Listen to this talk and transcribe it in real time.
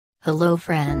Hello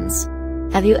friends.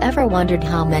 Have you ever wondered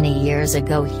how many years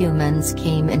ago humans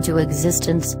came into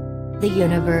existence? The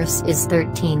universe is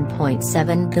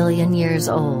 13.7 billion years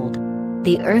old.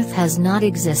 The Earth has not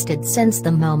existed since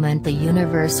the moment the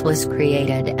universe was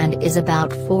created and is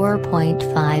about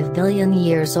 4.5 billion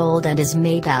years old and is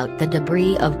made out the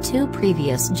debris of two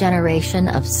previous generation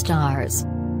of stars.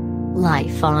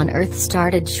 Life on Earth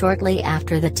started shortly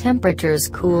after the temperatures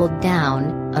cooled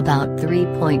down, about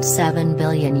 3.7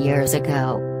 billion years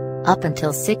ago. Up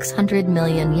until 600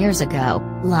 million years ago,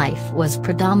 life was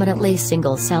predominantly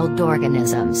single-celled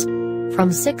organisms.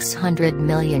 From 600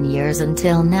 million years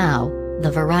until now,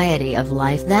 the variety of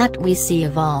life that we see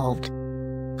evolved.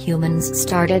 Humans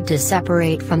started to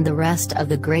separate from the rest of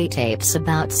the great apes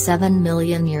about 7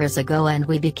 million years ago, and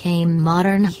we became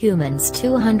modern humans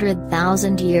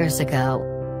 200,000 years ago.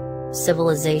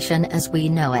 Civilization as we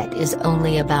know it is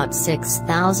only about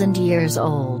 6,000 years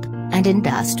old, and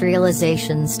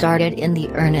industrialization started in the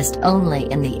earnest only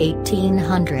in the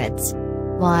 1800s.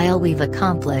 While we've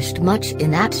accomplished much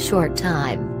in that short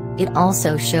time, it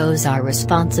also shows our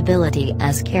responsibility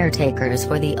as caretakers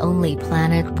for the only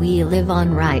planet we live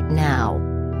on right now.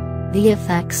 The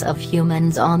effects of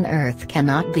humans on Earth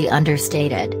cannot be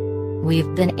understated.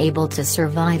 We've been able to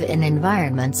survive in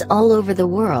environments all over the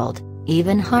world,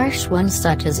 even harsh ones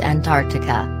such as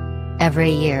Antarctica. Every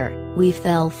year, we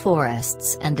fell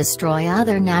forests and destroy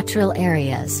other natural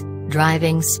areas,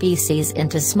 driving species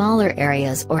into smaller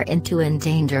areas or into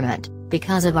endangerment,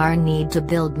 because of our need to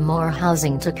build more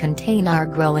housing to contain our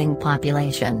growing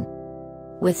population.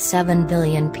 With 7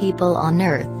 billion people on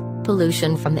Earth,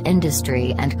 pollution from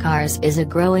industry and cars is a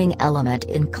growing element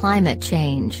in climate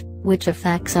change, which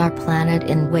affects our planet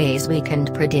in ways we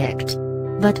can't predict.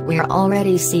 But we're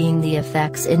already seeing the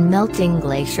effects in melting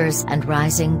glaciers and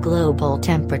rising global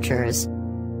temperatures.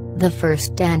 The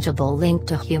first tangible link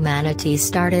to humanity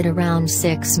started around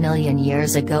 6 million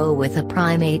years ago with a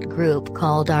primate group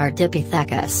called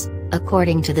Ardipithecus,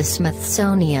 according to the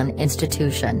Smithsonian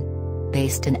Institution.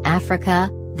 Based in Africa,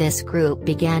 this group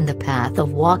began the path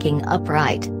of walking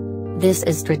upright. This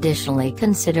is traditionally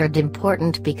considered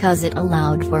important because it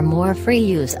allowed for more free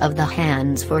use of the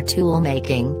hands for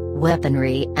tool-making,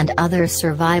 weaponry and other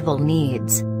survival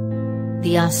needs.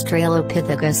 The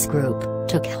Australopithecus group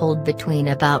took hold between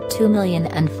about 2 million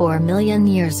and 4 million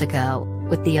years ago,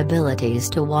 with the abilities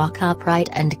to walk upright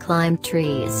and climb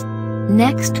trees.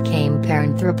 Next came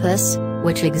Paranthropus,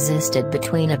 which existed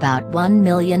between about 1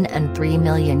 million and 3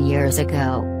 million years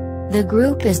ago. The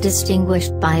group is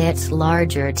distinguished by its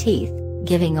larger teeth,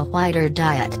 giving a wider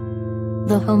diet.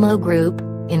 The Homo group,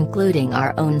 including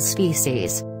our own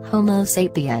species, Homo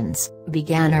sapiens,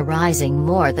 began arising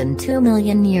more than 2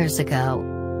 million years ago.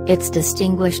 It's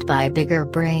distinguished by bigger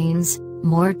brains,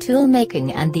 more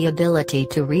tool-making and the ability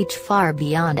to reach far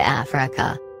beyond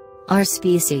Africa. Our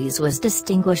species was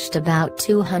distinguished about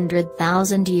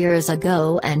 200,000 years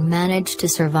ago and managed to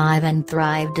survive and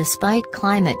thrive despite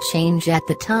climate change at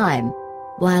the time.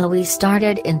 While we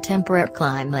started in temperate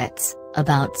climates,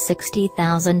 about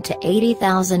 60,000 to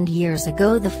 80,000 years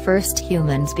ago the first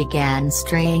humans began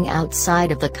straying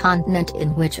outside of the continent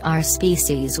in which our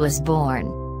species was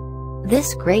born.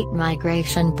 This great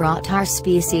migration brought our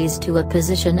species to a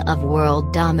position of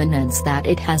world dominance that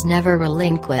it has never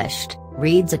relinquished,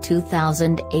 reads a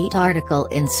 2008 article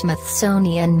in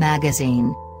Smithsonian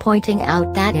Magazine, pointing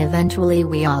out that eventually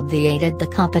we obviated the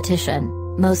competition,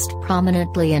 most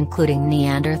prominently including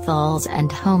Neanderthals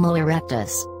and Homo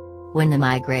erectus. When the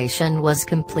migration was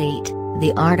complete,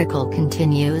 the article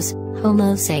continues,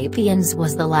 Homo sapiens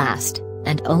was the last,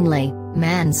 and only,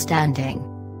 man standing.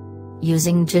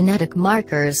 Using genetic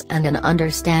markers and an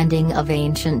understanding of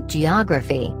ancient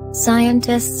geography,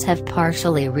 scientists have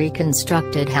partially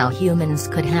reconstructed how humans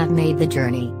could have made the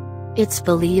journey. It's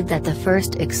believed that the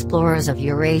first explorers of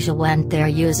Eurasia went there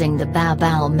using the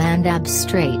Bab-al-Mandab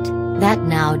Strait, that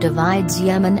now divides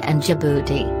Yemen and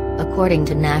Djibouti, according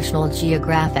to National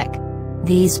Geographic.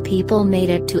 These people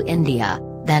made it to India,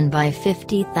 then by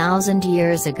 50,000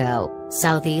 years ago,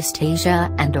 Southeast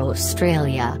Asia and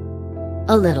Australia.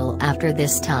 A little after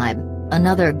this time,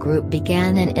 another group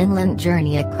began an inland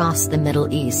journey across the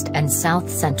Middle East and South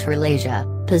Central Asia,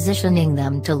 positioning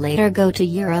them to later go to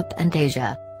Europe and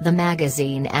Asia, the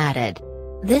magazine added.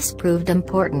 This proved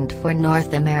important for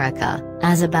North America,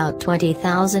 as about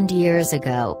 20,000 years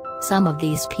ago, some of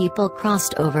these people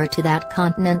crossed over to that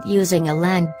continent using a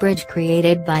land bridge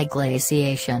created by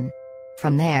glaciation.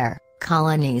 From there,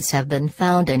 colonies have been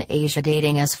found in Asia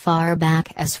dating as far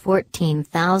back as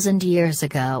 14,000 years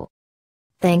ago.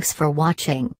 Thanks for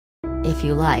watching. If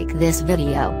you like this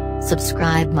video,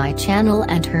 Subscribe my channel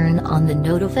and turn on the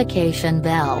notification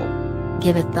bell.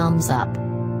 Give it thumbs up,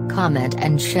 comment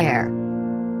and share.